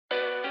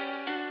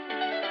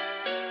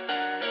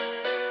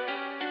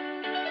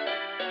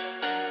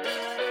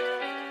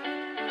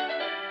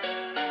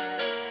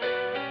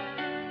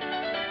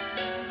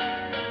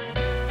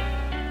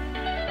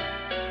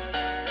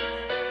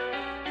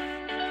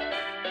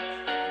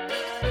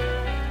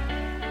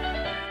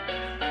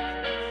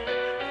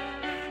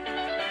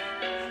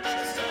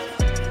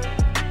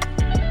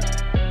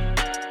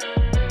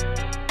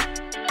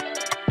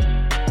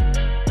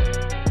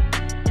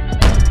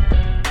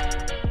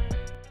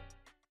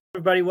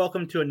Everybody,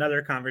 welcome to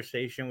another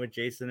conversation with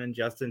Jason and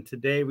Justin.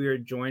 Today we are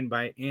joined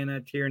by Anna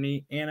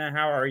Tierney. Anna,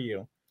 how are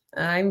you?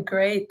 I'm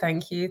great,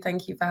 thank you.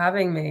 Thank you for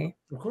having me.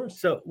 Of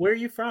course. So, where are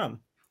you from?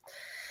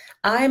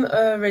 I'm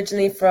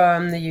originally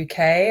from the UK.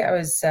 I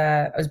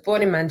was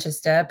born in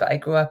Manchester, but I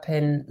grew up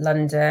in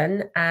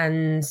London,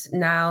 and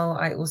now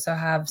I also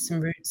have some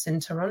roots in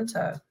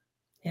Toronto.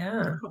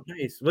 Yeah. Oh,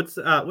 nice. What's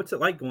it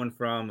like going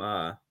from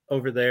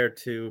over there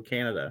to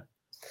Canada?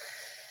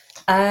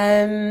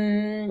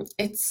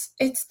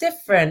 It's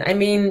different. I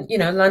mean,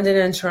 London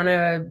and Toronto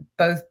are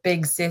both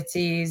big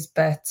cities,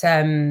 but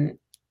I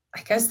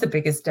guess the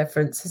biggest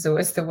difference is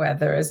always the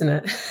weather, isn't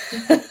it?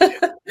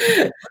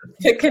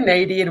 The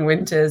Canadian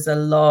winters are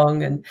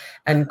long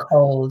and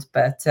cold,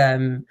 but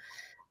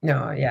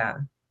no, yeah,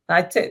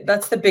 that's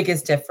the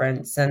biggest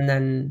difference. And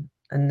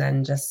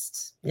then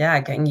just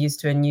getting used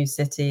to a new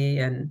city.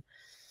 And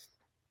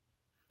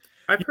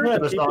I've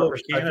heard the people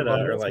of Canada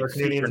are like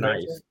super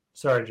nice.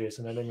 Sorry,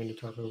 Jason, I didn't mean to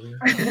talk over you.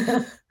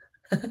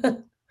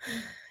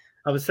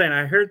 I was saying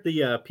I heard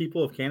the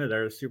people of Canada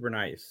are super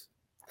nice.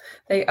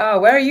 They are.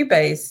 Where are you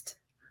based?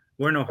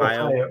 We're in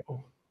Ohio.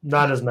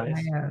 Not as nice.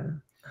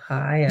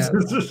 Ohio.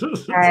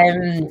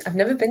 I've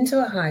never been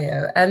to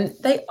Ohio, and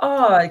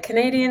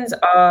Canadians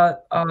are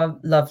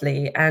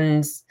lovely,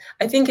 and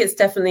I think it's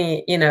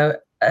definitely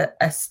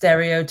a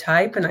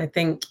stereotype, and I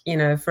think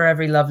for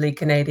every lovely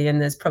Canadian,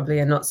 there's probably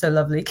a not so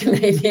lovely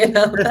Canadian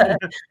out there.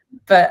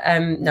 But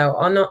no,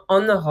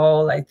 on the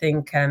whole, I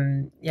think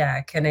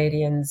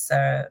Canadians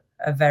are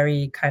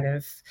very kind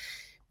of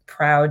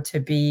proud to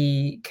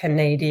be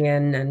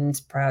Canadian and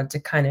proud to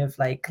kind of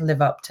like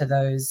live up to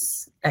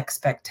those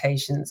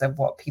expectations of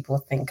what people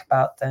think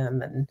about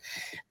them,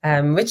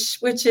 and which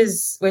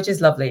is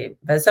lovely.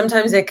 But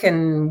sometimes it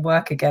can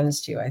work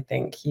against you. I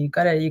think you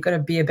gotta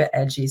be a bit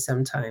edgy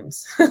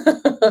sometimes.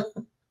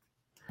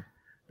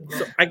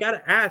 So I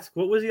gotta ask,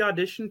 what was the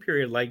audition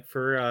period like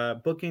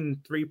for booking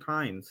Three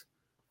Pines?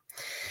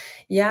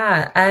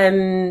 Yeah,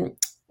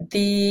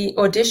 the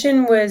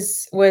audition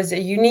was a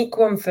unique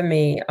one for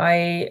me.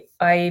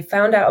 I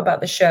found out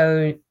about the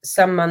show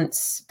some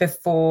months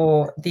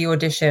before the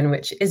audition,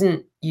 which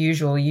isn't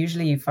usual.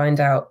 Usually you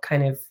find out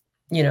kind of,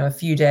 a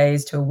few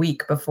days to a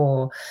week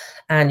before,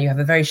 and you have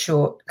a very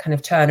short kind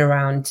of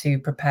turnaround to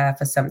prepare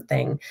for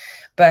something.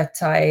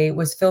 But I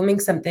was filming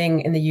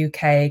something in the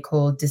UK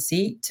called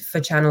Deceit for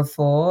Channel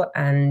 4,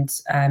 and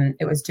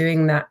it was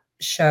doing that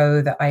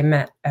show that I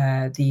met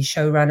the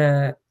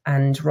showrunner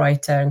and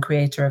writer and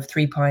creator of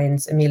Three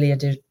Pines, Emilia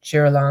Di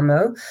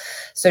Girolamo.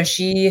 So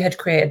she had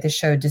created the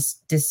show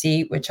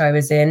Deceit, which I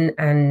was in,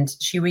 and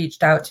she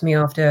reached out to me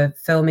after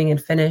filming had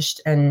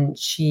finished, and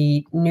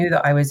she knew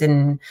that I was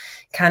in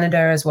Canada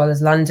as well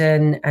as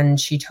London, and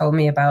she told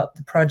me about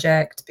the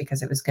project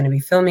because it was going to be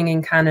filming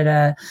in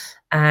Canada,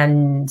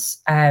 and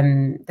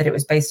that it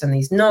was based on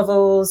these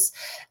novels,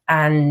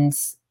 and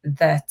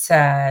that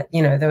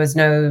there was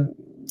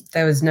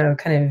no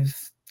kind of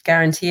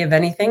guarantee of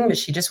anything, but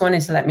she just wanted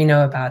to let me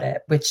know about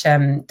it, which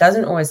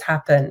doesn't always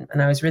happen.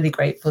 And I was really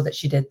grateful that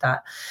she did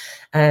that.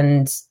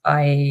 And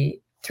I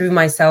threw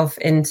myself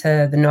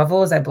into the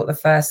novels. I bought the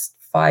first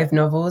 5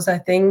 novels, I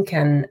think,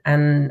 and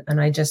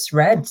I just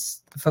read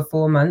for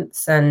 4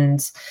 months and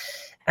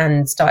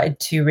started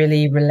to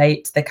really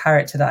relate to the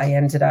character that I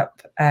ended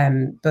up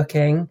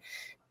booking.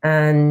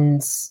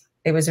 And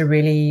it was a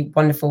really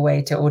wonderful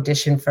way to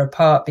audition for a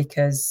part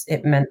because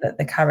it meant that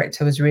the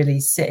character was really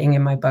sitting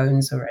in my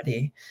bones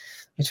already,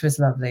 which was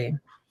lovely.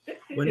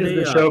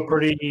 Is the show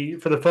pretty,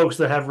 for the folks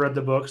that have read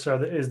the books,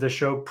 is the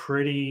show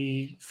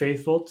pretty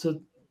faithful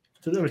to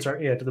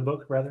the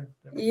book rather?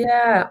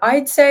 Yeah,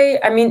 I'd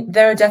say, I mean,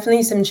 there are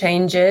definitely some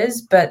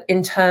changes, but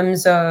in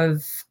terms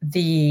of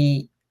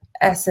the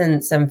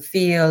essence and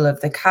feel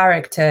of the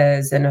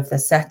characters and of the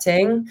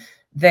setting,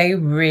 they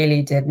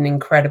really did an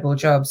incredible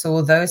job. So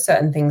although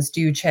certain things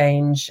do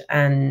change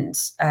and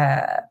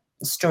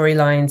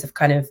storylines have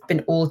kind of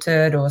been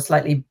altered or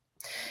slightly,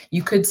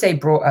 you could say,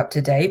 brought up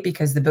to date,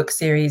 because the book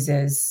series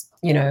is,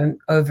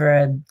 over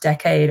a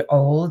decade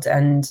old.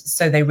 And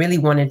so they really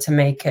wanted to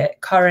make it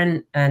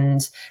current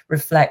and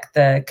reflect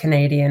the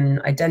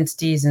Canadian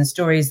identities and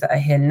stories that are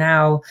here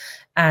now.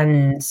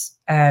 And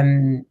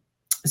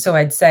so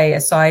I'd say,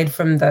 aside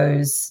from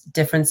those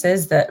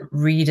differences that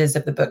readers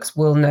of the books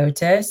will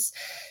notice,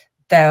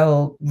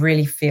 they'll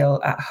really feel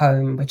at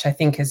home, which I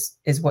think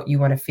is what you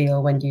want to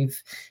feel when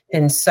you've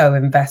been so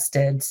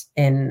invested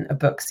in a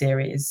book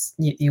series.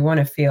 You want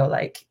to feel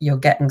like you're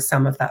getting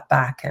some of that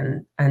back.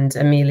 And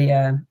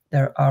Emilia,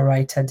 our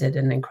writer, did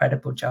an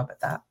incredible job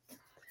at that.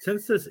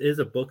 Since this is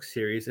a book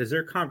series, is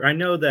there I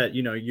know that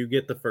you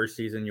get the first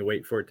season, you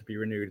wait for it to be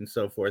renewed and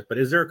so forth, but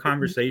is there a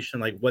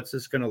conversation like what's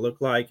this going to look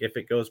like if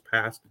it goes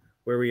past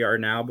where we are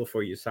now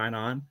before you sign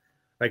on?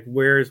 Like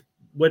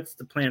what's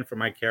the plan for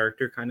my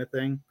character kind of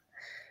thing?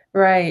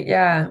 Right,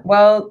 yeah.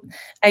 Well,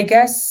 I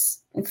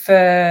guess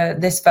for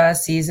this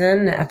first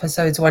season,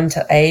 episodes 1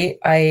 to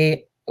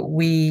 8,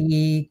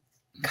 we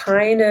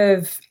kind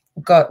of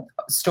got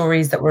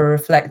stories that were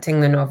reflecting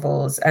the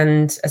novels.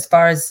 And as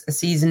far as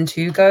season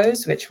 2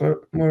 goes, which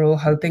we're all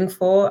hoping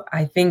for,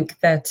 I think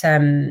that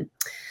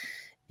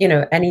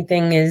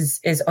anything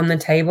is on the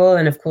table.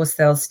 And of course,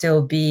 there'll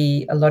still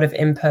be a lot of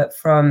input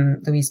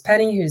from Louise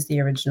Penny, who's the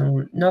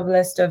original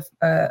novelist of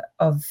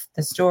the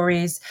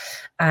stories.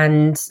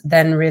 And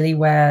then really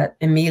where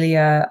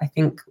Emilia, I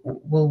think,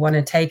 will want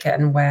to take it,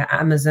 and where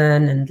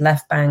Amazon and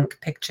Left Bank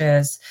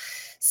Pictures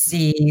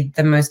see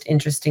the most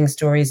interesting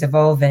stories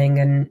evolving.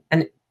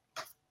 And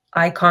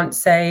I can't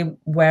say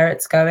where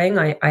it's going.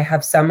 I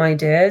have some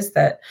ideas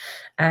that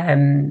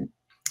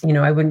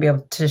I wouldn't be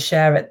able to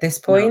share at this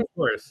point. No, of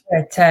course.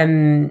 But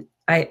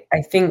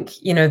I think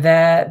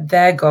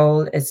their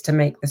goal is to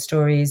make the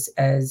stories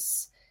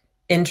as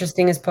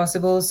interesting as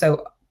possible.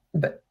 So,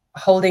 but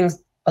holding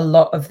a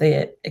lot of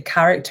the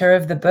character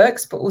of the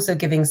books, but also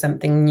giving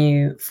something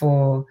new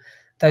for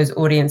those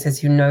audiences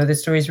who know the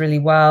stories really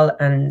well.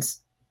 And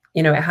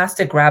it has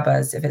to grab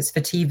us. If it's for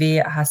TV,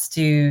 it has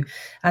to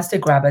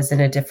grab us in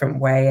a different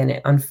way, and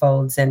it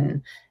unfolds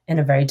in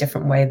a very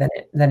different way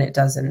than it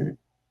does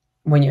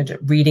when you're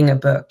reading a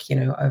book,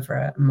 over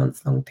a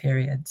month-long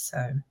period.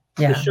 So,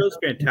 yeah. The show's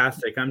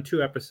fantastic. I'm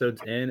 2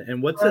 episodes in.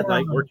 And what's it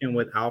like working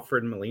with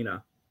Alfred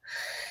Molina?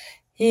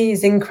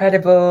 He's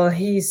incredible.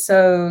 He's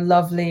so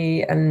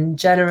lovely and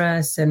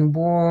generous and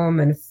warm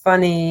and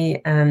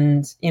funny.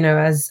 And,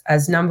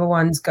 as number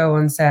ones go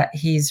on set,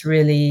 he's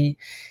really,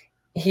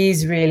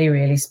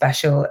 really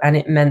special. And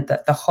it meant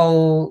that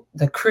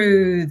the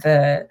crew,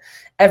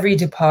 every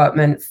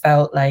department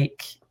felt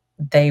like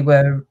they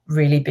were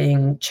really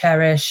being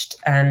cherished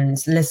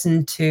and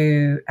listened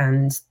to,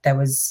 and there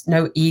was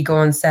no ego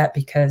on set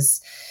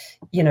because,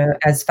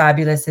 as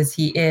fabulous as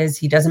he is,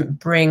 he doesn't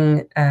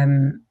bring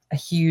a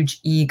huge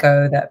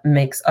ego that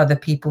makes other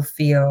people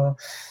feel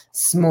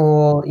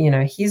small.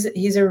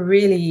 He's a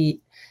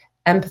really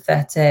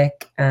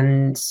empathetic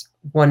and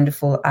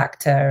wonderful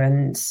actor,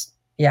 and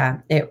yeah,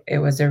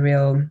 it was a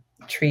real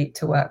treat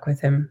to work with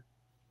him.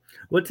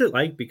 What's it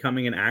like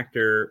becoming an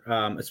actor,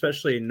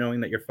 especially knowing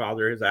that your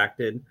father has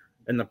acted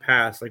in the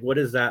past? Like, what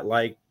is that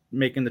like,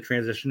 making the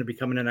transition to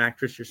becoming an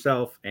actress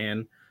yourself?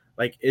 And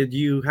like, do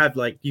you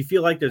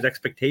feel like there's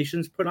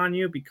expectations put on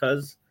you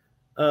because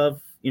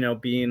of,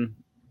 being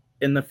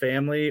in the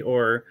family,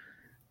 or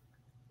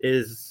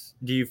do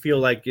you feel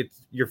like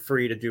you're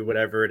free to do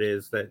whatever it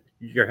is that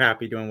you're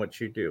happy doing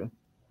what you do?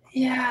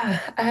 Yeah,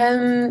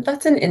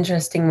 that's an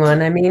interesting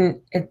one. I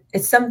mean,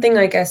 it's something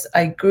I guess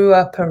I grew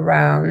up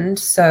around.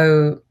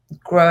 So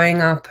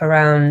growing up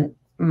around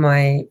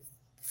my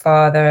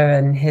father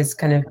and his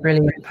kind of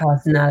brilliant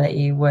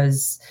personality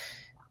was,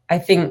 I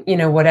think,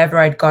 whatever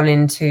I'd gone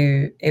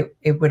into,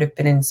 it would have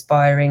been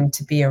inspiring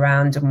to be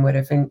around, and would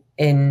have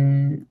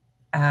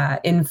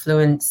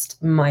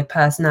influenced my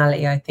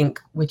personality, I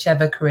think,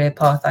 whichever career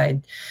path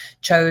I'd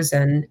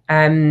chosen.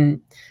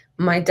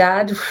 My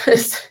dad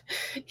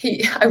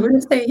I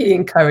wouldn't say he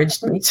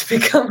encouraged me to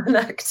become an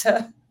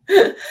actor.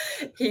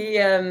 He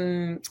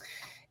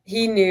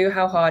knew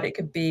how hard it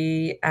could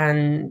be,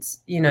 and,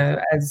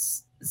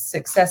 as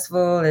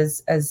successful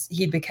as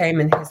he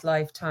became in his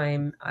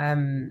lifetime,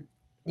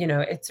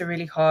 it's a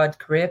really hard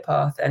career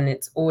path, and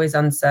it's always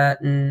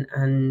uncertain,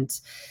 and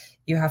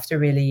you have to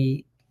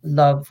really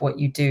love what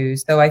you do.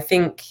 So I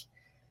think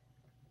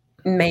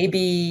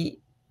maybe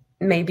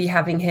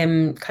having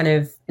him kind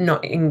of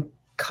not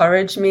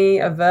encourage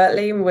me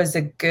overtly was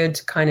a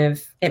good kind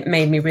of, it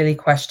made me really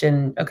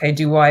question, okay,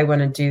 do I want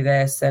to do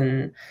this?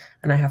 And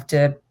I have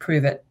to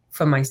prove it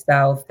for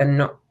myself, and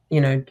not,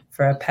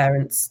 for a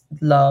parent's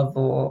love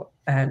or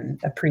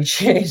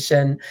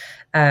appreciation.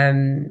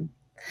 And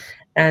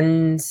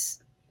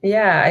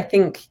yeah, I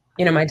think,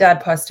 my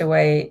dad passed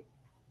away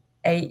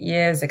 8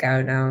 years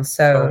ago now.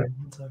 So,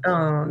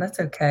 oh, that's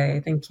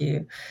okay. Thank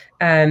you.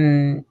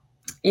 I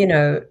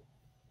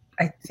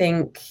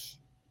think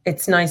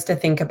it's nice to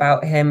think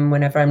about him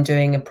whenever I'm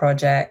doing a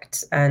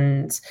project,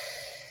 and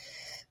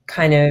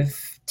kind of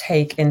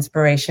take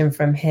inspiration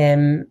from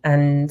him,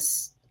 and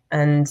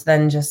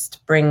then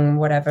just bring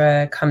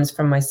whatever comes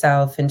from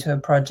myself into a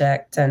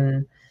project.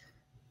 And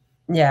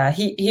yeah,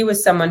 he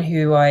was someone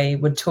who I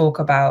would talk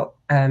about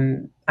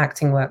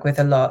acting work with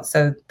a lot.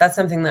 So that's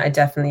something that I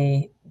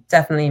definitely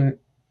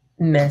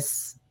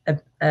miss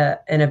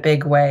in a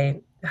big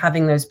way.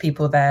 Having those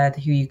people there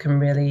who you can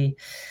really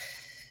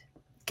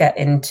get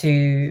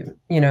into,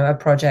 a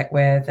project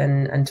with,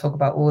 and talk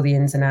about all the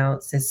ins and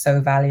outs is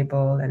so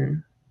valuable.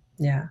 And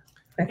yeah,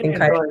 I think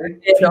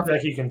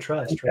feedback you can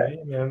trust, right?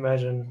 I mean, I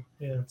imagine,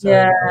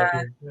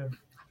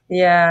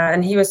 yeah.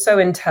 And he was so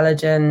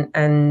intelligent,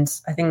 and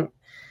I think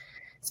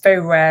it's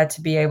very rare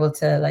to be able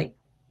to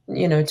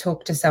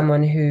talk to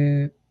someone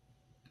who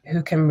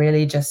can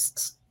really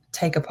just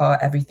take apart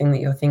everything that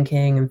you're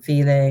thinking and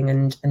feeling,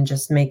 and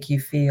just make you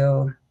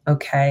feel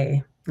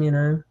okay,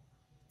 yeah.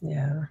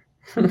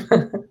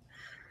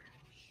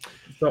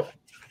 So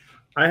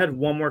I had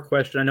one more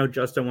question. I know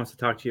Justin wants to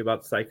talk to you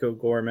about Psycho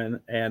Goreman.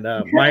 And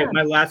my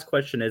last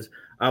question is,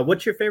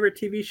 what's your favorite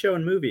TV show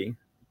and movie?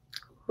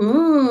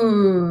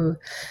 Ooh,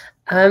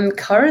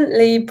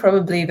 Currently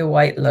probably The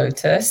White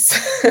Lotus.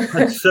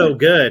 That's so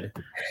good.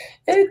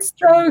 It's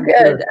so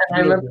good. And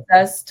I'm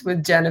obsessed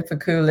with Jennifer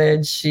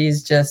Coolidge.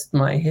 She's just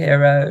my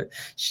hero.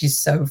 She's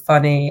so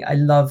funny. I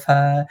love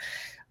her.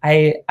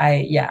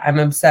 I'm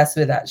obsessed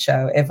with that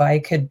show. If I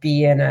could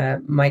be in a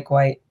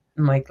White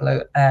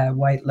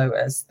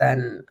Lotus,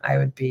 then I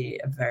would be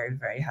a very,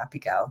 very happy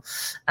gal.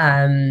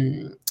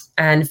 And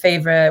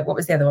favorite, what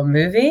was the other one?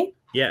 Movie?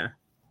 Yeah.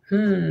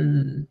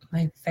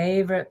 My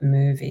favorite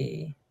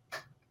movie.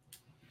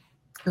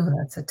 Oh,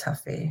 that's a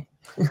toughie.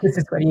 This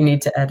is what you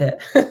need to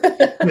edit.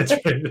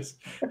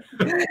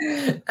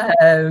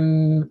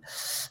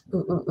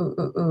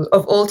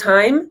 Of all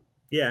time?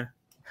 Yeah.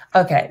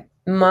 Okay.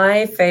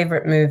 My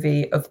favorite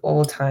movie of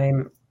all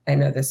time, I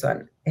know this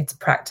one. It's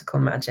Practical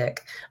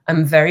Magic.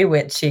 I'm very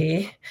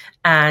witchy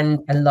and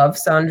I love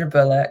Sandra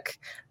Bullock.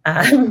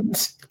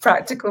 And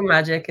Practical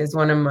Magic is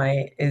one of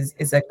my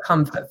is a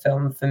comfort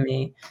film for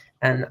me.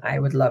 And I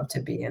would love to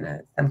be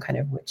in some kind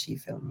of witchy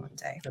film one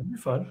day. That'd be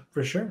fun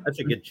for sure. That's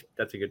a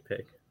good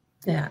pick.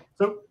 Yeah.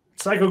 So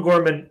Psycho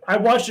Goreman, I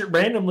watched it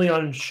randomly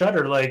on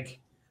Shudder like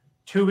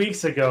 2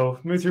 weeks ago,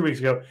 maybe 3 weeks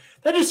ago.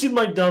 That just seemed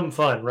like dumb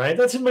fun, right?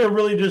 That seemed like a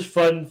really just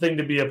fun thing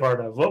to be a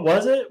part of. What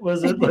was it?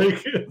 Was it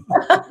like?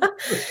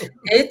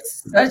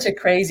 It's such a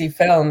crazy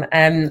film.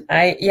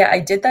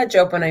 I did that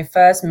job when I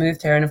first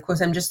moved here, and of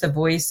course, I'm just the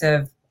voice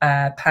of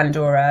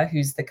Pandora,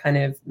 who's the kind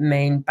of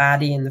main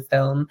baddie in the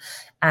film.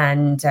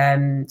 And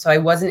so I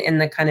wasn't in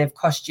the kind of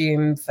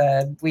costume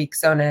for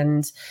weeks on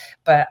end,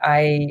 but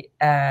I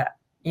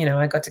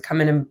got to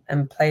come in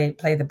and play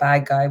the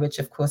bad guy, which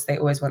of course they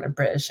always want a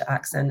British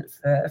accent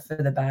for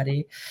the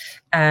baddie.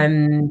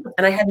 And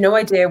I had no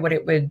idea what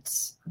it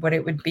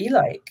would be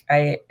like.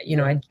 I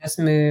just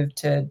moved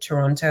to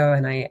Toronto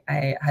and I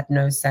had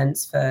no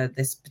sense for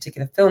this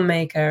particular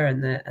filmmaker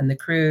and the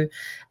crew.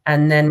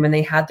 And then when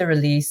they had the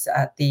release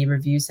at the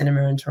Review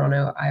Cinema in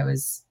Toronto, I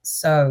was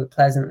so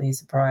pleasantly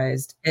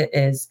surprised. It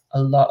is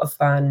a lot of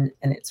fun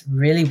and it's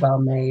really well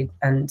made,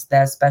 and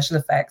their special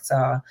effects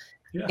are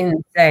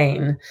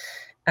insane.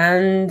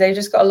 And they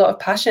just got a lot of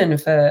passion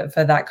for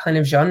that kind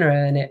of genre,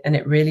 and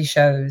it really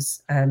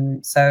shows.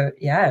 So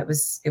yeah, it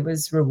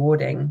was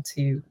rewarding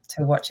to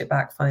watch it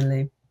back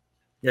finally.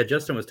 Yeah,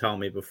 Justin was telling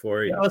me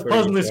before. I was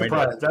pleasantly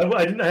surprised.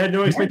 I had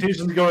no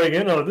expectations going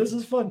in. Oh, this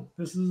is fun.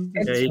 He's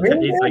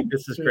like,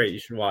 this is great. You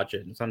should watch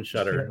it. It's on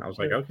Shudder. I was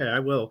like, okay, I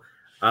will.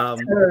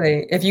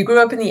 Totally. If you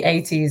grew up in the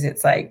 80s,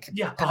 it's like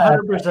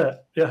 100%.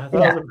 Yeah.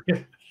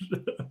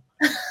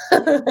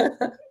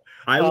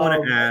 I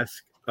want to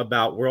ask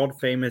about world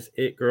famous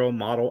it girl,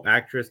 model,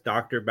 actress,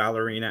 doctor,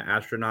 ballerina,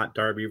 astronaut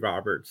Darby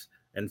Roberts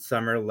and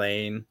Summer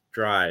Lane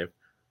Drive.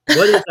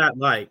 What is that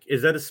like?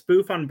 Is that a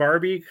spoof on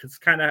Barbie? It's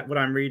kind of what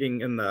I'm reading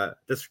in the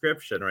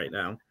description right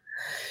now.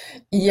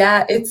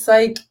 Yeah, it's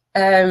like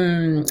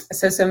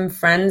so some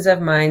friends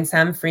of mine,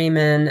 Sam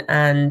Freeman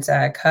and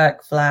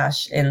Kirk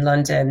Flash in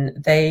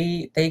London,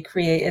 they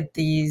created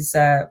these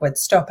with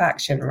stop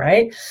action,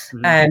 right?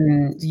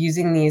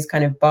 Using these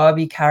kind of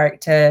Barbie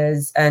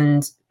characters.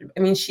 And I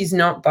mean, she's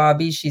not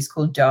Barbie, she's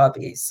called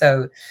Darby.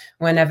 So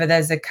whenever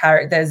there's a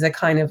character, there's a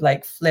kind of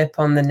like flip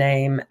on the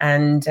name.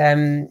 And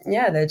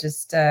they're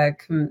just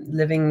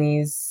living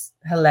these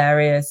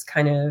hilarious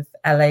kind of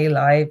LA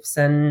lives,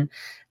 and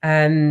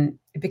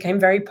it became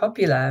very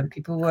popular.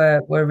 People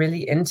were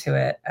really into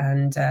it,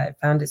 and it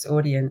found its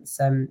audience.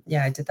 I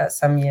did that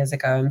some years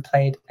ago and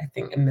played, I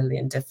think, 1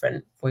 million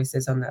different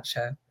voices on that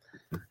show.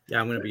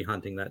 Yeah, I'm going to be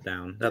hunting that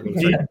down. That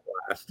looks like a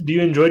blast. Do you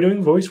enjoy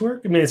doing voice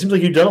work? I mean, it seems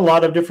like you've done a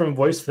lot of different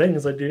voice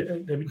things. Like, do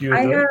you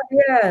enjoy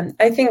it?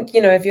 I think,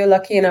 if you're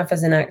lucky enough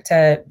as an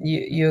actor,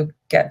 you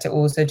get to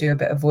also do a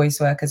bit of voice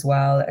work as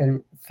well.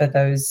 And for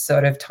those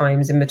sort of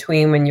times in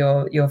between when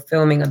you're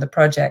filming other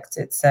projects,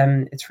 it's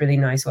really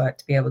nice work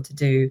to be able to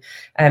do.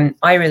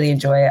 I really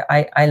enjoy it.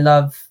 I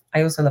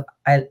also love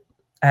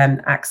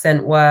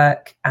accent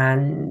work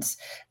and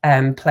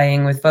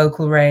playing with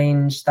vocal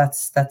range.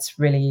 That's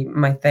really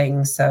my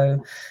thing.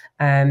 So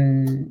I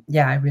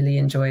really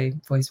enjoy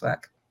voice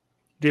work.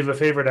 Do you have a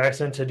favorite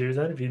accent to do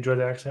then? If you enjoy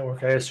the accent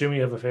work, I assume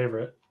you have a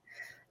favorite.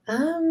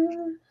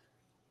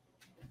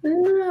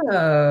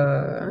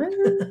 No.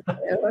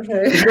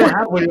 Okay. You don't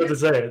have what you have to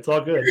say. It's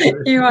all good.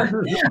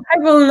 I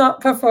will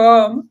not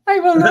perform. I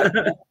will not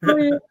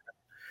perform.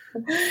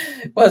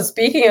 Well,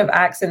 speaking of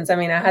accents, I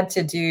mean, I had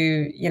to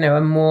do,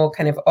 a more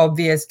kind of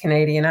obvious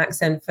Canadian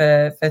accent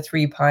for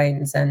Three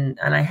Pines, and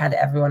I had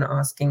everyone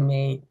asking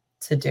me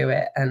to do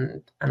it,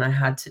 and I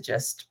had to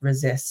just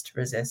resist,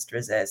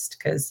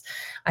 because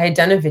I had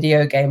done a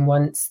video game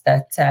once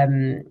that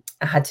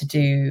I had to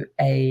do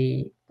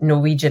a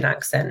Norwegian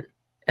accent,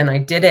 and I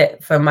did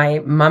it for my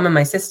mum and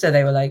my sister.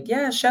 They were like,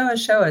 yeah, show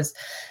us.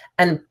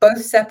 And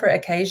both separate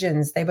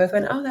occasions, they both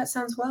went, oh, that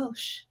sounds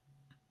Welsh.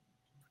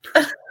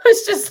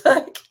 was just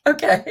like,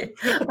 okay,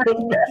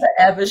 I'm never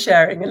ever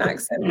sharing an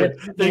accent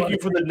with Thank you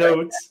for the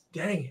notes.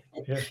 Dang.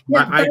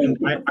 Yeah,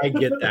 I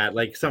get that.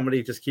 Like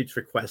somebody just keeps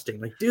requesting,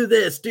 like, do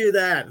this, do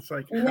that. It's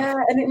like, yeah,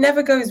 and it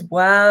never goes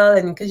well,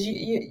 and because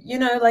you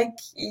know, like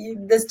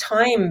there's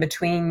time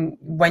between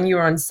when you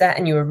were on set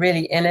and you were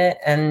really in it,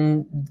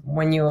 and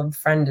when your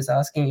friend is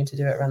asking you to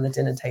do it around the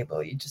dinner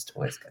table, you just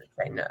always got to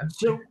say no.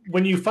 So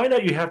when you find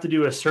out you have to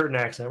do a certain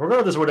accent,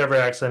 regardless of whatever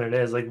accent it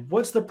is, like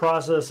what's the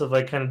process of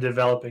like kind of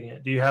developing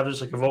it? Do you have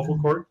just like a vocal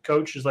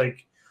coach is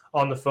like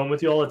on the phone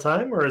with you all the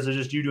time, or is it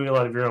just you doing a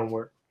lot of your own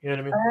work? You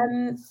know what I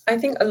mean? I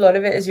think a lot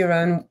of it is your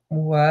own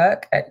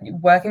work.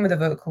 Working with a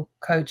vocal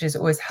coach is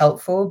always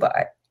helpful,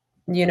 but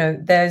you know,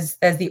 there's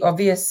the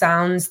obvious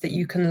sounds that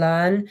you can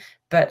learn,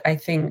 but I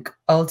think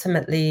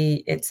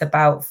ultimately it's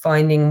about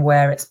finding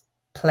where it's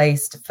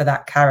placed for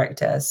that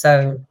character.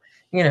 So,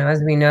 you know,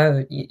 as we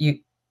know,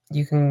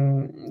 you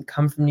can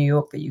come from New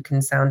York, but you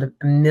can sound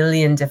a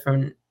million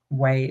different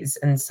ways.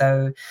 And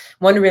so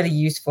one really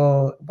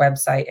useful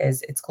website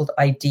it's called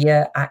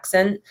Idea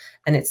Accent,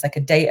 and it's like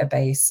a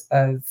database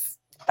of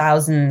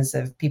thousands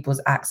of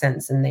people's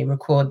accents, and they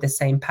record the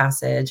same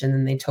passage and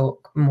then they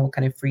talk more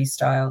kind of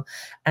freestyle.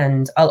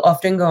 And I'll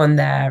often go on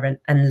there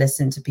and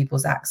listen to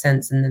people's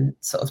accents and then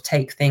sort of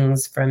take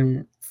things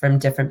from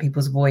different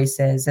people's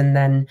voices, and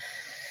then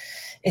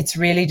it's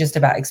really just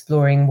about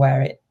exploring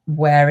where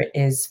it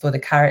is for the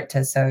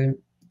character. So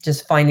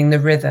just finding the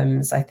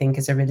rhythms, I think,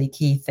 is a really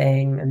key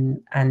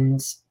thing,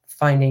 and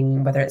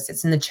finding whether it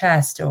sits in the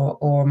chest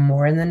or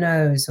more in the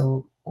nose,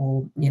 or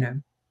you know,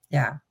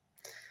 yeah.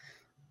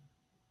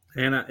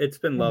 Hannah, it's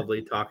been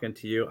lovely talking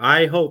to you.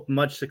 I hope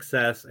much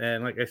success,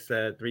 and like I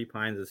said, Three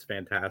Pines is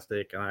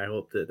fantastic, and I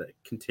hope that it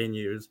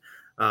continues.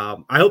 I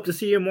hope to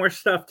see you more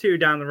stuff too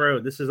down the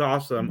road. This is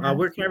awesome.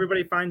 Where can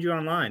everybody find you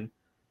online?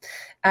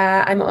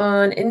 I'm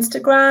on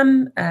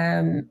Instagram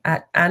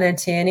at Anna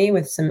Tierney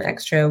with some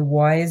extra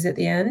Y's at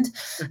the end,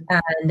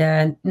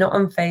 and not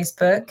on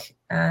Facebook.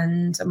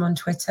 And I'm on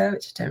Twitter,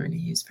 which I don't really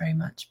use very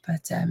much.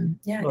 But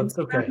yeah, well, it's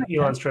okay.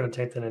 Elon's trying to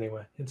take that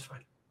anyway. It's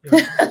fine.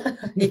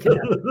 You can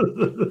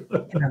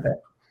have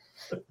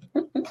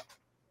it.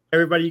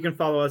 Everybody, you can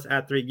follow us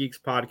at 3 Geeks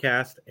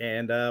Podcast,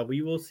 and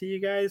we will see you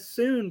guys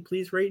soon.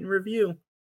 Please rate and review.